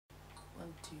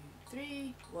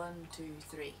3. 1, 2,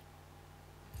 3.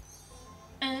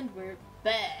 And we're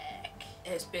back.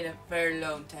 It's been a very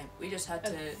long time. We just had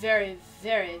to. A very,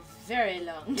 very, very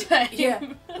long time. Yeah,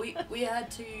 we had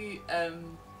to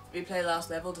replay the last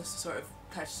level just to sort of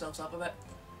catch ourselves up a bit.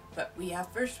 But we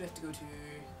have to go to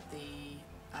the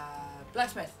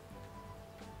blacksmith.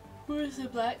 Where's the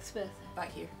blacksmith?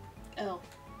 Back here. Oh.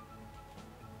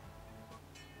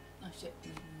 Oh shit!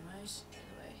 Mouse out of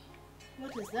the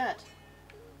way. What is that?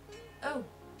 Oh.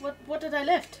 What did I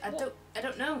lift? I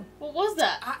don't know. What was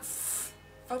that?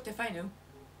 Fuck if I know.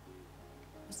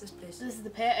 What's this place? This is the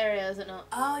pet area, is it not?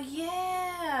 Oh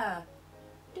yeah.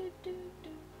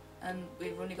 And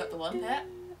we've only got the one pet.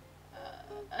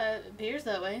 Appears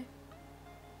that way.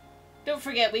 Don't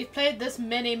forget, we've played this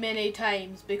many, many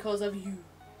times because of you.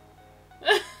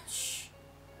 Shh.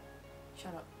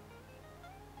 Shut up.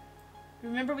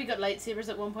 Remember we got lightsabers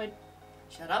at one point?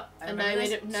 Shut up. And now we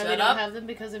don't have them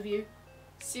because of you.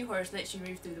 Seahorse lets you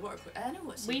move through the water. I know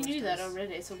what Seahorse We knew that does.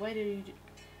 already, so why do you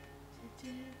do...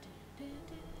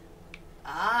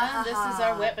 Ah, and this is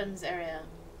our weapons area.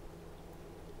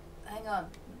 Hang on.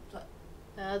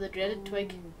 Ah, the dreaded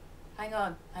twig. Hang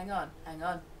on.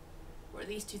 What are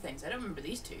these two things? I don't remember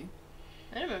these two.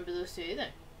 I don't remember those two either.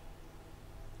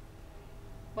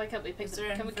 Why can't we pick Is them?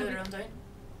 there Can anything further on down?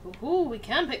 Ooh, we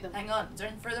can pick them. Hang on. Is there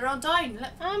anything further on down?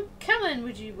 I'm coming.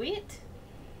 Would you wait?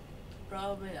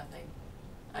 Probably nothing.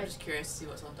 I'm just curious to see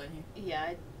what's on down here. Yeah,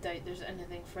 I doubt there's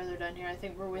anything further down here. I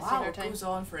think we're wasting Wow, our it time. goes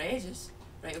on for ages.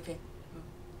 Right, okay.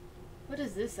 What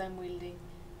is this I'm wielding?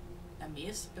 A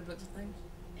maze, by the looks of things.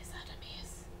 Is that a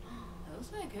maze? That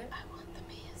looks like it. I want the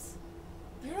maze.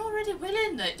 You're already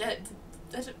willing.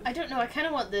 I don't know. I kind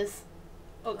of want this.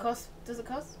 Oh, it costs. Does it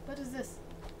cost? What is this?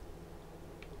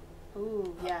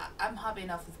 Ooh, yeah. I'm happy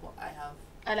enough with what I have.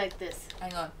 I like this.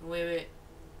 Hang on. Wait.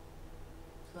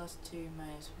 +2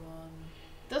 -1.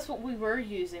 That's what we were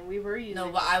using. We were using. No,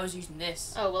 but I was using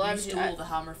this. Oh well, you I was stole the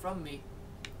hammer from me.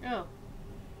 Oh.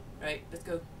 Right, let's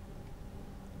go.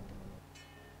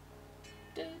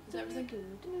 Is that everything?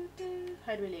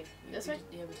 How do we leave? This way?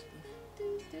 Yeah, we just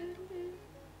leave.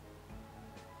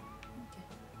 Okay.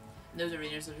 Those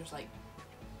arenas are just like,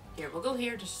 here, we'll go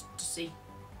here just to see.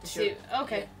 To See, show.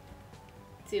 okay.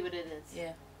 See what it is.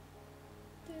 Yeah.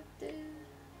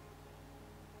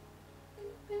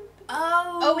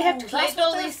 Oh, we have to collect that's what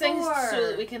all they're these things for. so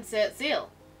that we can set sail.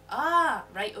 Ah,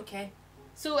 right, okay.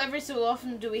 So every so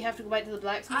often do we have to go back to the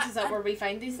blacksmith? Is that where we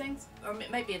find these things? Or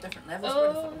it might be a different level. Oh. Where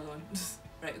the fuck am I going?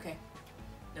 Right, okay.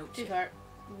 No, Too shit. far.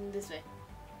 This way.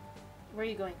 Where are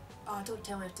you going? Oh, don't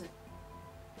tell me I have to... Do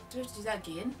I have to do that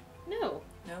again? No.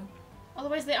 No?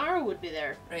 Otherwise the arrow would be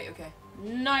there. Right, okay.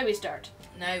 Now we start.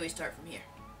 Now we start from here.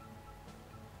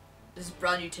 This is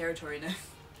brand new territory now.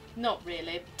 Not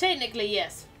really. Technically,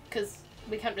 yes. Because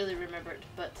we can't really remember it,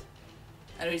 but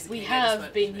I know he's the we king, I just have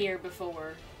went been with me. here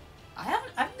before.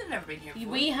 I've never been here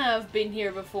before. We have been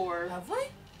here before. Have we?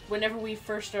 Whenever we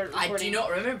first started recording. I do not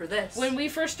remember this. When we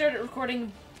first started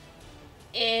recording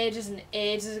ages and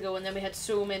ages ago, and then we had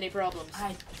so many problems.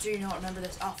 I do not remember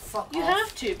this. Oh, fuck You off.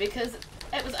 have to, because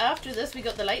it was after this we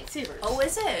got the lightsabers. Oh,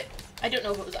 is it? I don't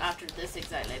know if it was after this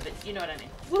exactly, but you know what I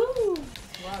mean. Woo!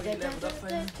 Wow, you leveled up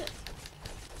finally.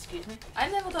 Excuse me? I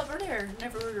leveled up earlier.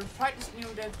 Never practiced,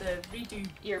 the redo.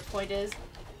 Your point is?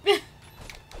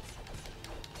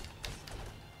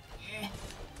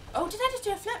 Oh, did I just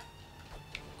do a flip?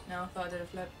 No, I thought I did a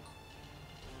flip.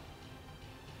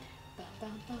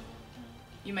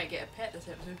 You might get a pet this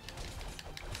episode.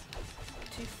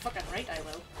 Too fucking right I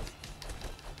will.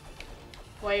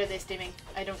 Why are they steaming?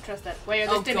 I don't trust that. Why are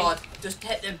they steaming? Oh god, just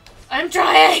hit them. I'm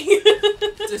trying!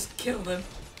 Just kill them.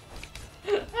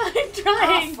 I'm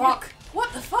trying! Oh fuck.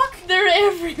 What the fuck? They're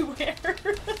everywhere!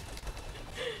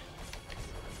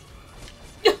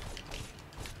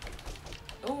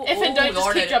 Oh, If in doubt, just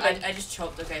Lord, keep jumping. I just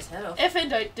chopped the guy's head off. If in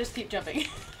doubt, just keep jumping.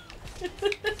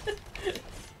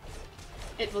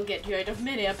 It will get you out of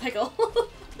many a pickle.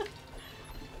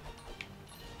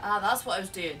 Ah, that's what I was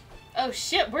doing. Oh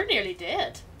shit, we're nearly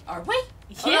dead. Are we?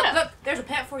 Yeah. Oh, look, there's a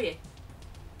pet for you.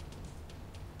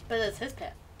 But that's his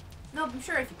pet. No, I'm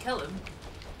sure if you kill him.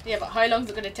 Yeah, but how long is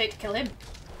it going to take to kill him?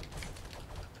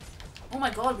 Oh my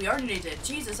god, we are nearly dead.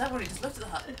 Jesus, I've only just looked at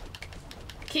that.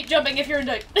 Keep jumping if you're in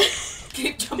doubt.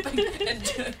 Keep jumping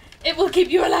into... It will keep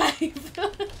you alive.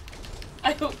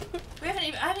 I hope. I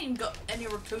haven't even got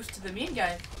anywhere close to the main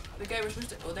guy. The guy we're supposed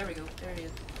to... Oh, there we go. There he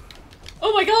is.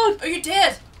 Oh my god! Oh, you're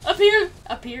dead! Up here!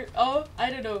 Up here. Oh, I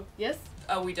don't know. Yes?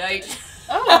 Oh, we died.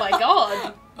 Oh my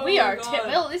god. Oh We my are... God.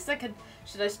 Well, at least I can...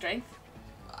 Should I strength?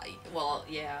 Well,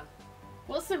 yeah.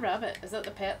 What's the rabbit? Is that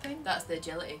the pet thing? That's the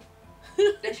agility.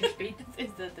 That's your speed.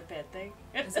 Is that the pet thing?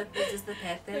 Is this the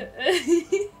pet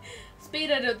thing?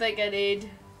 Speed I don't think I need.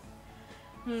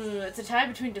 It's a tie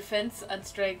between defense and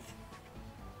strength.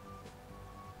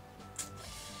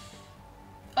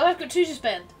 Oh, I've got 2 to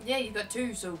spend. Yeah, you've got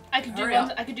 2, so I could do hurry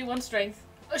one. up. I could do 1 strength.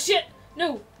 Oh shit!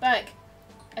 No, back.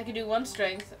 I could do 1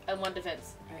 strength and 1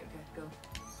 defense. Right, okay, go.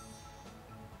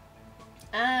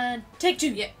 And take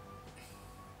 2. Yeah.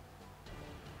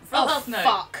 Full health now.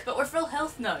 Fuck. But we're full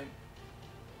health now.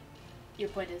 Your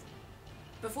point is.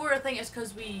 Before I think it's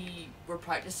because we were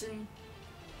practicing,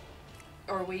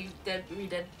 or we did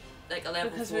like a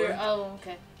level Because 4. we're. Oh,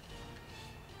 okay.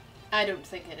 I don't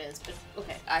think it is, but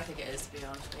okay. I think it is, to be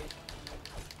honest with you.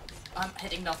 I'm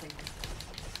hitting nothing.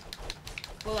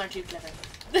 Well, aren't you clever?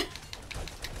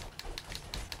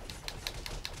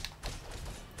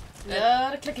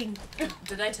 Lot of clicking.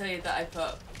 Did I tell you that I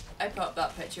put up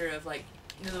that picture of, like,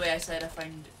 you know the way I said I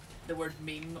found the word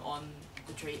meme on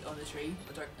the tree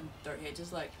with dark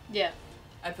hedges, like? Yeah.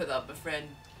 I put that up with my friend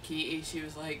Katie. She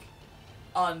was like,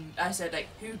 I said, like,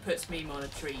 who puts meme on a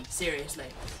tree? Seriously.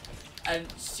 And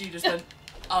she just went,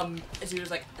 she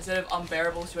was like, instead of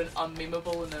unbearable, she went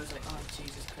unmemeable, and I was like, oh,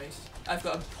 Jesus Christ. I've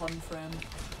got a pun friend.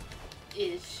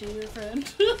 Is she your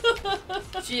friend?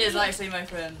 She is actually my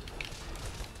friend.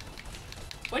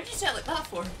 What did you say it like that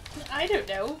for? I don't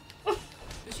know.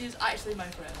 She is actually my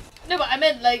friend. No, but I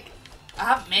meant like. I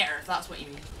haven't met her, if that's what you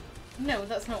mean. No,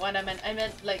 that's not what I meant. I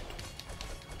meant like.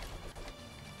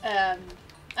 I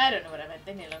don't know what I meant.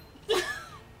 Leave me alone.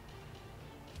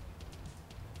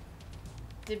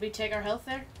 Did we take our health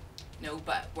there? No,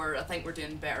 but I think we're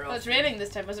doing better off. Oh, it's raining this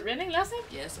time. Was it raining last time?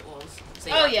 Yes, it was.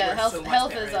 See, Oh yeah, we're health so much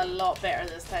health better is at a it. lot better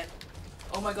this time.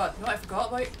 Oh my god, you know what I forgot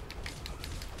about?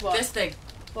 What? This thing.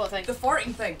 What thing? The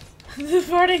farting thing. The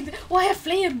farting. Why have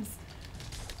flames?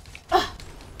 Oh,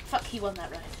 fuck! He won that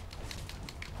round.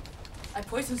 I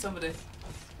poisoned somebody.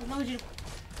 What would you?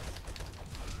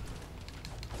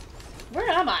 Where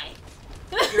am I?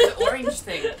 You're the orange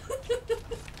thing.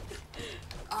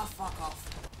 Ah, fuck off.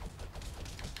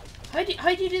 How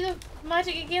do you do the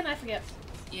magic again? I forget.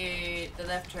 You the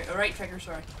left trigger, right trigger,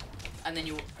 sorry, and then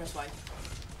you press Y.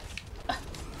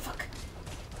 Fuck.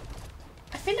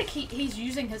 I feel like he's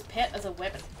using his pet as a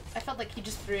weapon. I felt like he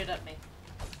just threw it at me.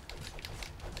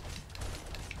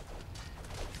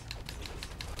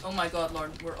 Oh my god,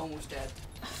 Lauren, we're almost dead.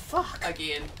 Fuck.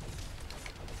 Again.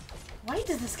 Why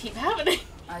does this keep happening?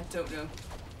 I don't know.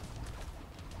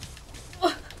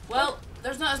 Well,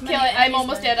 there's not as many. Kill it. I'm enemies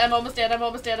almost now. dead. I'm almost dead. I'm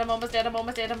almost dead. I'm almost dead. I'm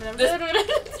almost dead. I'm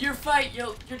You're fine.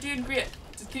 You're doing great.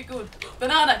 Just keep going.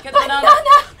 Banana. Get the banana.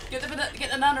 Get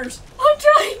the nanners. I'm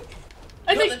trying.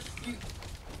 I You think.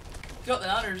 got the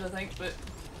nanners, I think, but.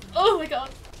 Oh my god.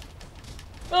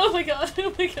 Oh my god.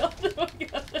 Oh my god. Oh my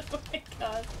god. Oh my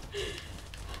god.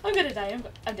 I'm gonna die.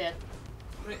 I'm dead.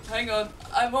 Wait, hang on.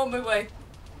 I'm on my way.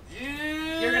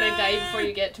 You're gonna die before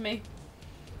you get to me.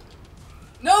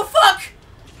 No, fuck!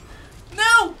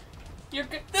 No! You're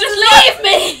good. There's Just leave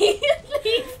me!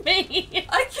 Leave me!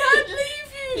 I can't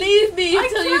leave you! Leave me I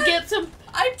until you can't. get some.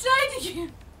 I'm dying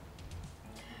again!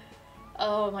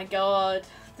 Oh my god.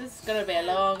 This is gonna be a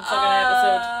long fucking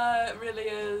episode. It really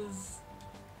is.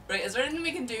 Right, is there anything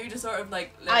we can do to sort of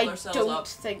like level I ourselves don't up?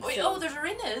 think Wait, so. oh, there's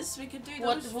arenas. We could do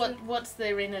those. What's the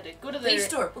arena do? Go to the Thief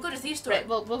store. We'll go to Thief store. Right,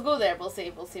 we'll go there. We'll see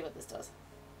what this does.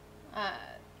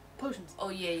 Potions. Oh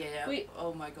yeah. We-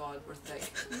 Oh my god, we're thick.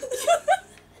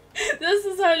 This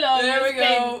is how long There it's we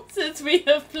go. been since we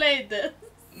have played this.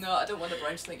 No, I don't want a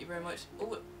brunch, thank you very much.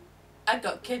 Oh, I've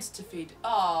got kids to feed.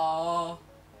 Aww.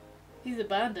 He's a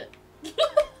bandit.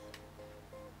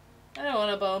 I don't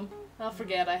want a bomb. I'll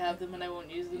forget I have them and I won't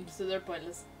use them, so they're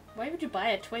pointless. Why would you buy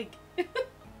a twig?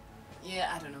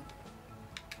 Yeah, I don't know.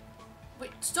 Wait,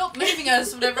 stop moving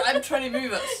us whenever I'm trying to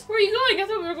move us. Where are you going? I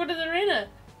thought we were going to the arena.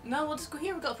 No, we'll just go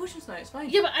here. We've got potions now. It's fine.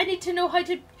 Yeah, but I need to know how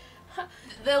to.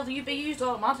 They'll be used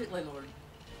automatically, Lauren.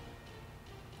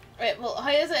 Right, well, how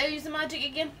is it I use the magic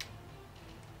again?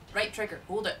 Right trigger.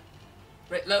 Hold it.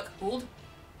 Right, look. Hold.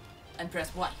 And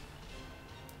press Y.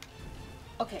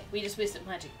 Okay, we just wasted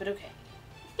magic, but okay.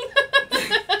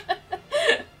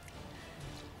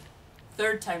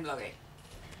 Third time lucky.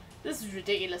 This is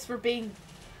ridiculous. We're being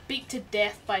beat to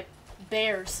death by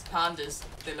bears. Pandas,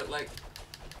 they look like.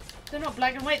 They're not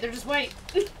black and white, they're just white.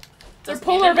 They're Doesn't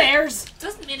polar mean anything. bears.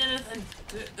 Doesn't mean anything.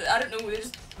 I don't know, they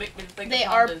just make me think They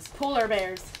of are pandas. polar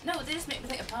bears. No, they just make me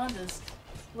think of pandas.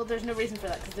 Well, there's no reason for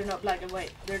that because they're not black and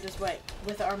white. They're just white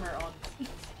with armor on.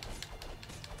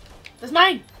 That's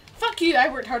mine! Fuck you, I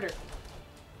worked harder.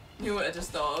 You know what I just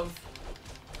thought of?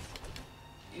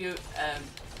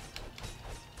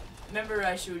 Remember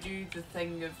I showed you the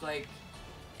thing of like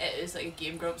it was like a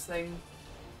Game Grumps thing,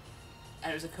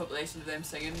 and it was a compilation of them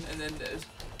singing, and then it was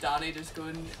Danny just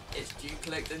going, "It's due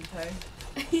collecting time."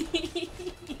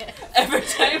 Yeah. Every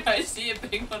time I see a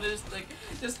big one, I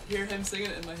just hear him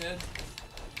singing it in my head.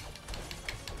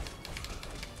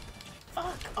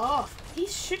 Fuck off.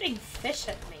 He's shooting fish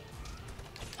at me.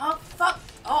 Oh, fuck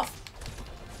off!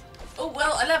 Oh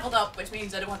well, I leveled up, which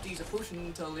means I don't have to use a potion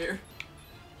until later.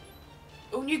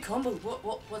 Oh, new combo.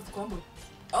 What's the combo?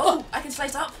 Oh, I can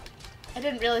slice up. I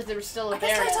didn't realize there was still a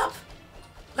bear. I can slice up.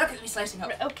 Look at me slicing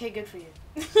up. Okay, good for you.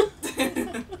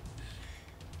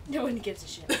 No one gives a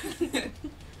shit.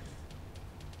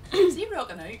 Is he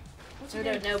rocking out? What's he I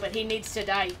doing? don't know, but he needs to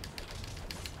die.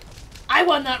 I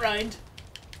won that round.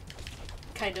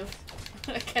 Kind of.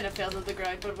 I kind of fell to the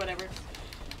ground, but whatever.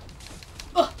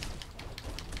 Oh.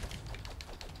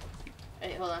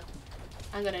 Wait, hold on.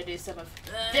 I'm gonna do some of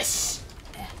this.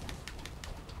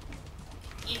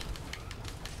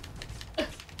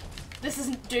 This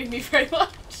isn't doing me very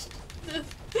much.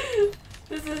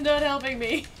 This is not helping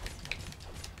me.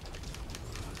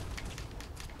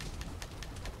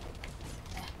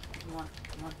 Come on,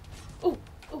 come on.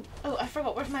 Oh, I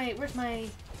forgot. Where's my...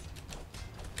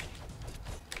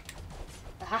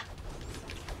 Aha.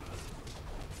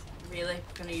 Really?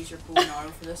 Gonna use your bow and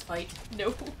arrow for this fight?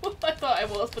 No. I thought I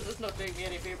was, but it's not doing me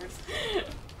any favors.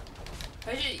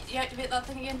 How did you activate that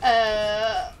thing again?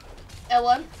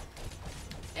 L1.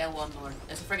 L1, Lord.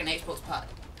 It's a friggin' Xbox pad.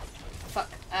 Fuck.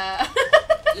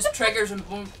 Just triggers and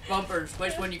bumpers.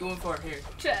 Which one are you going for here?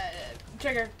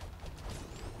 Trigger.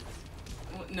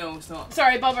 No, it's not.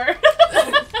 Sorry, bumper.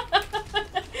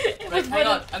 Right, hang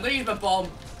on. I'm gonna use my bomb.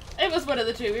 It was one of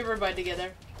the two. We were bound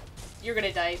together. You're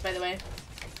gonna die, by the way.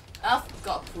 I've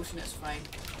got a potion, it's fine.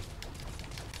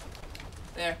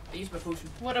 There, I used my potion.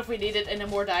 What if we need it in a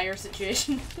more dire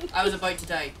situation? I was about to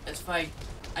die, it's fine.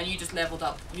 And you just leveled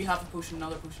up. You have a potion,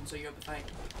 another potion, so you'll be fine.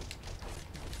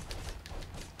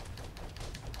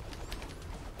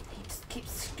 He just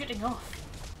keeps scooting off.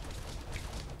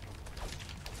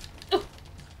 Oh.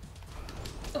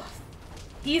 Oh.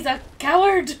 He's a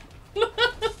coward!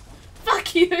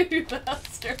 Fuck you,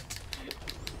 bastard!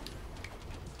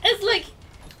 It's like...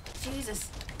 Jesus.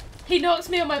 He knocks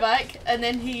me on my back, and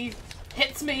then he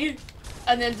hits me,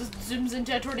 and then just zooms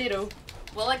into a tornado.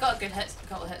 Well, I got a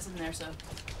couple of hits in there, so...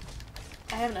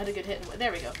 I haven't had a good hit in...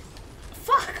 There we go.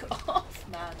 Fuck off,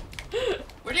 man.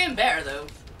 We're doing better, though.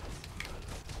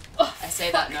 Oh, I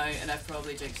say that now, and I've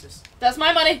probably jinxed this. That's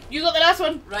my money. You got the last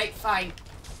one. Right, fine.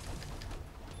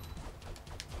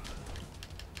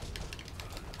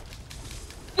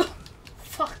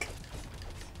 Fuck.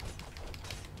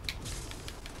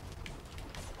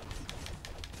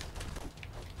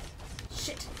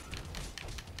 Shit.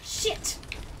 Shit.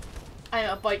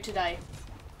 I'm about to die.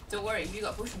 Don't worry, you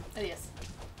got a potion. Oh, yes.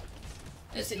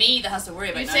 It's me that has to worry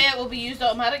about You now. say it will be used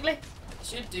automatically?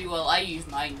 Should do. Well, I used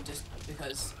mine just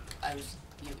because I was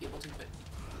able to, but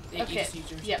you Okay. just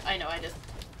use yours. Yeah, I know, I just...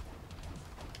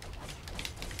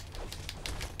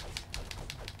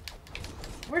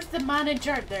 Where's the man in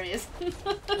charge? There he is.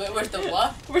 Where's the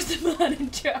what? Where's the man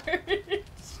in charge?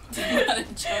 The man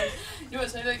in charge. You know, it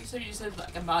sounded like you said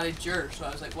like a manager, so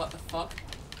I was like, what the fuck?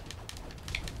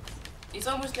 He's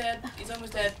almost dead. He's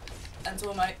almost dead. And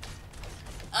so am I.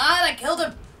 Ah, I killed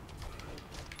him.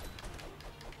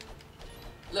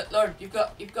 Look, Lord, you've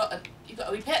got a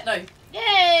wee pet now.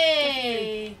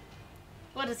 Yay!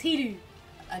 What does he do?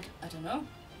 I don't know.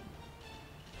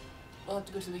 We'll have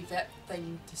to go to the wee vet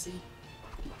thing to see.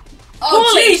 Oh,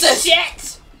 Holy Jesus!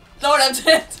 shit! Lord, I'm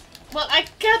dead. Well, I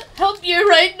can't help you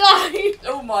right now.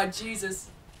 Oh my Jesus.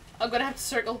 I'm gonna have to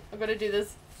circle. I'm gonna do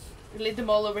this. Lead them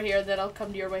all over here, then I'll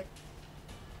come to your way.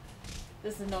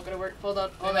 This is not gonna work. Hold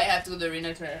on. We Hold might on. have to go to the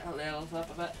arena to level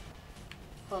up a bit.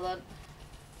 Hold on.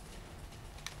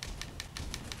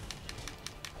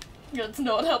 It's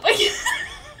not helping.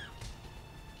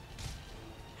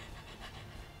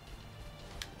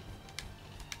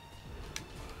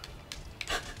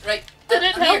 Right. Did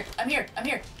it I'm help? here. I'm here. I'm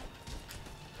here.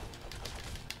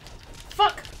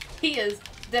 Fuck. He is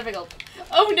difficult.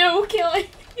 Oh no, killing.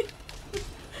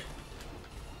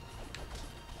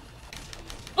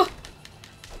 Oh.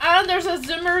 And there's a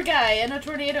zoomer guy in a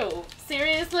tornado.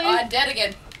 Seriously? I'm dead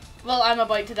again. Well, I'm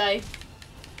about to die.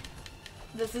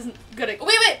 This isn't good. Oh,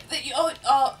 wait.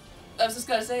 I was just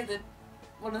gonna say that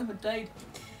one of them had died.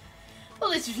 Well,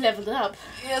 at least you've leveled up.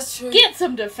 Yes, true. Get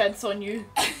some defense on you.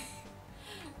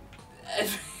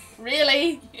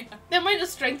 Really? Yeah. The amount of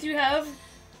strength you have?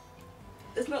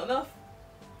 It's not enough.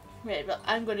 Right, but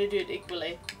I'm going to do it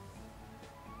equally.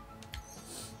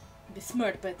 Be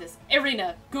smart about this.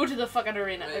 Arena. Go to the fucking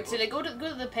arena. Right, Actually, go to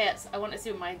the pets. I want to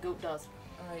see what my goat does.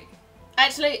 Alright.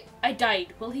 Actually, I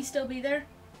died. Will he still be there?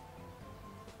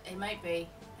 It might be.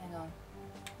 Hang on.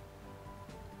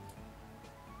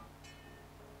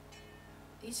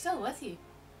 He's still with you.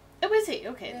 Oh, is he?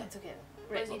 Okay, Yeah. that's okay.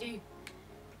 What Right, does he do?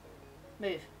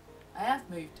 move. I have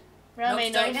moved. Rami,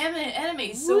 Knocked no. down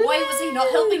enemies, so why was he not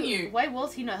helping you? Why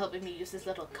was he not helping me use this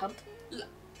little cunt?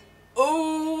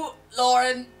 Oh,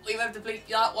 Lauren, we have to bleep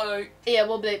that one out. Yeah,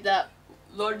 we'll bleep that.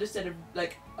 Lauren just said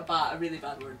a really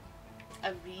bad word.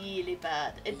 A really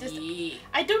bad. It just. Yeah,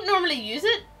 I don't normally use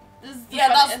it. This is the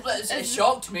that's it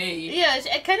shocked me. Yeah,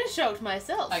 it kind of shocked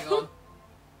myself. Hang on.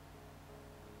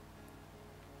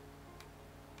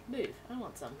 Move. I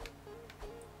want some.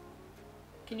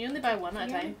 Can you only buy one at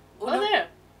a time? Oh, Oh, no. there.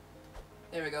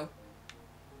 There we go.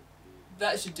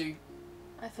 That should do.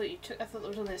 I thought there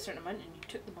was only a certain amount, and you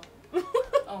took them all.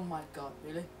 Oh my god,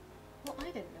 really? Well, I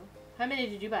didn't know. How many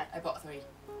did you buy? I bought 3.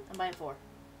 I'm buying 4.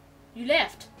 You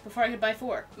left before I could buy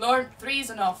 4. Lauren, 3 is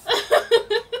enough.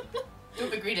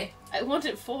 Don't be greedy. I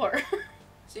wanted 4.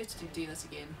 So you have to do this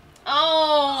again.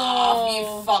 Oh,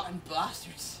 Oh, you fucking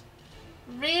bastards.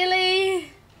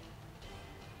 really?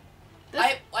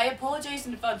 This- I apologise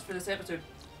in advance for this episode.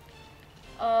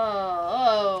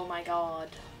 Oh my god.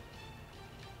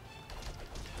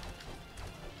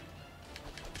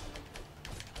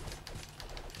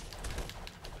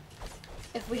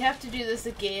 If we have to do this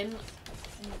again,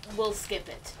 we'll skip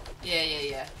it.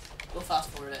 Yeah. We'll fast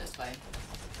forward it, it's fine.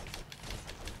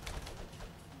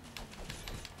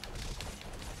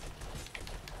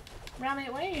 Rami,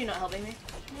 why are you not helping me?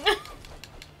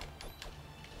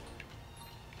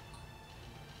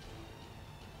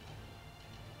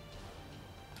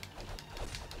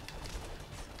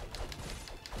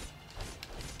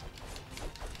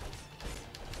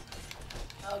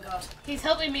 Oh god. He's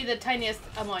helping me the tiniest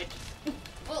amount.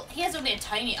 Well, he has only a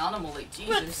tiny animal, like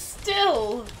But Jesus.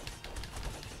 still!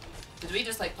 Did we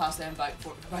just like pass them back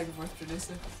and forth through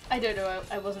this? I don't know,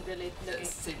 I wasn't really looking. It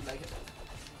seemed like it.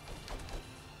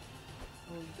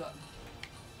 Oh, you got him.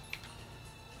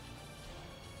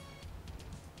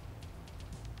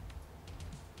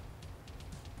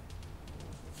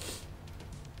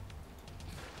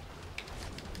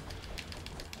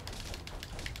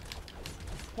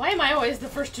 Why am I always the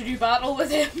first to do battle with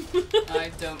him?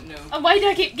 I don't know. And why do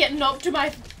I keep getting knocked to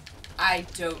my... I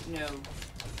don't know.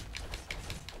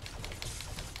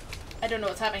 I don't know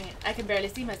what's happening. I can barely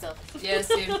see myself. Yeah,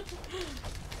 same.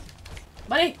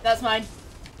 Money, that's mine.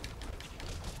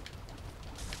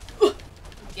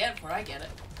 Get it before I get it.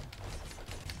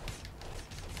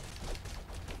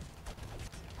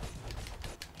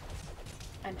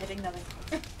 I'm hitting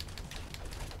nothing.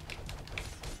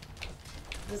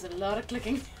 There's a lot of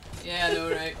clicking. Yeah, I know,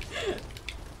 right?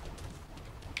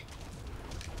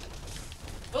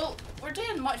 Well, we're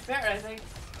doing much better, I think.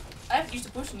 I haven't used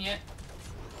a potion yet.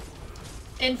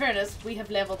 In fairness, we have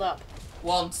leveled up.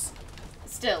 Once.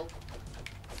 Still.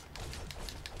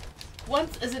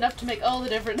 Once is enough to make all the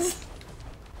difference.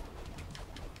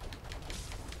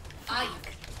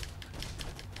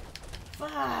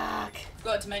 Fuck.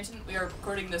 Forgot to mention, we are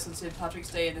recording this on St.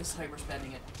 Patrick's Day and this is how we're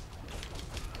spending it.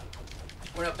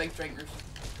 We're not big drinkers.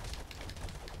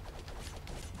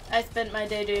 I spent my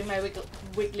day doing my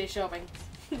weekly shopping.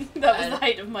 That was the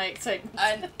height of my excitement.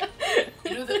 And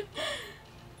you know that.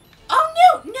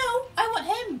 Oh no! I want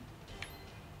him!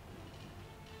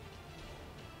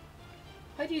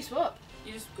 How do you swap?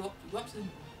 You just go up to him.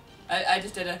 I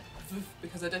just did a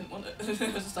because I didn't want it.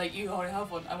 I was just like, you already have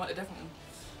one, I want a different one.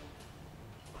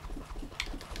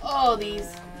 Oh, these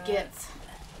gits.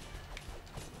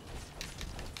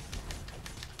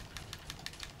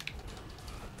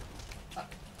 Fuck.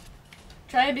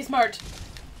 Try and be smart.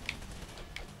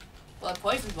 Well, I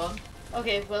poisoned one.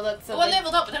 Okay, well that's Oh, I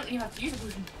leveled up, I don't even have to use a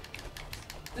potion.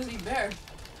 This is even better.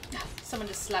 Someone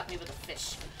just slapped me with a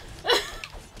fish.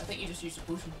 I think you just used a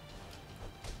potion.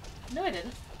 No, I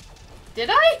didn't. Did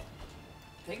I? I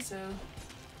think so.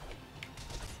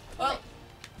 Well,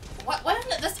 why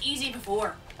wasn't it this easy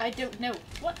before? I don't know.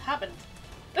 What happened?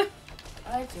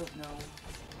 I don't know.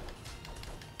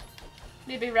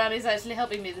 Maybe Rami's actually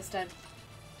helping me this time.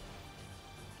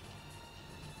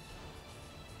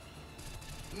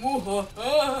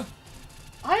 Ah.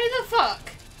 How the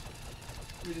fuck?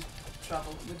 We just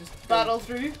travel. We just Battle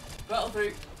through? Battle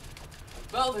through.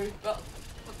 Battle through. Battle.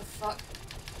 What the fuck?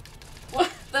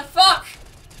 What the fuck?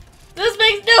 This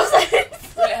makes no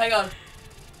sense! Wait, hang on.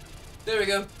 There we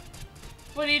go.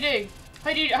 What are you doing?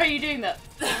 How are you doing that?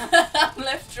 I'm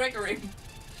left triggering.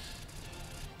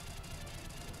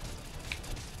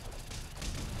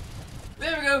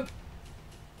 There we go.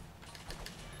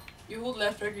 You hold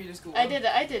left trigger, you just go. I did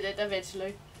it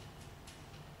eventually.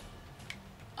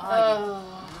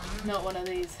 Ah, Not one of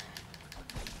these.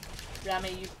 Rami,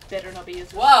 you better not be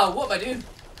using. wow, what am I doing?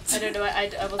 I don't know. I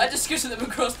I wasn't. just scooted them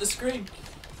across the screen.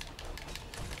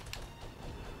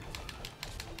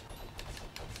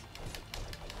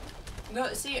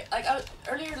 No, see, like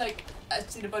earlier, like I'd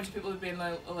seen a bunch of people being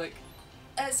like,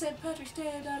 "It's St. Patrick's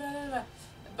Day, da da da da,"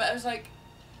 but I was like,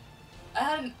 I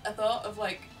hadn't a thought of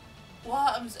like,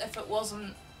 what happens if it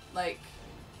wasn't like,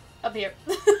 Up here.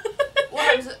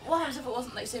 what happens if it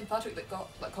wasn't like St. Patrick that got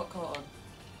caught on?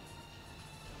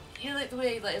 You know, like the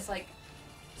way like it's like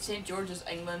St. George's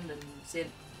England and St.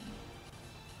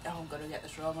 Oh, I'm gonna get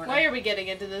this wrong, aren't I? Why are we getting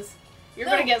into this? You're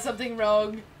No. gonna get something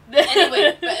wrong.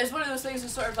 Anyway, but it's one of those things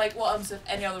that's sort of like, what happens if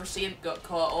any other saint got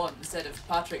caught on instead of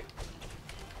Patrick?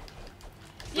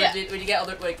 Yeah. When you get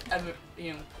other, like,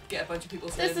 you know, get a bunch of people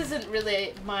saying... This isn't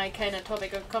really my kind of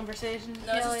topic of conversation.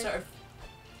 No, it's Kelly. just sort of...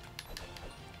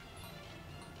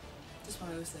 Just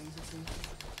one of those things, I think.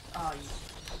 Oh, you...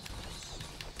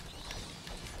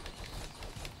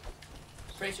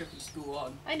 Pretty sure we can just go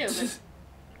on. I know, but...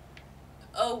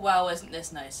 Oh, wow, isn't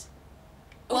this nice?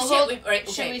 Oh, Well, shit, hold- right,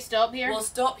 okay. Should we stop here? We'll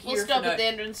stop here We'll stop for now. at the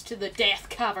entrance to the Death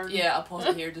Cavern. Yeah, I'll pause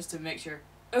it here just to make sure.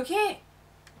 Okay.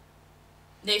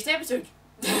 Next episode.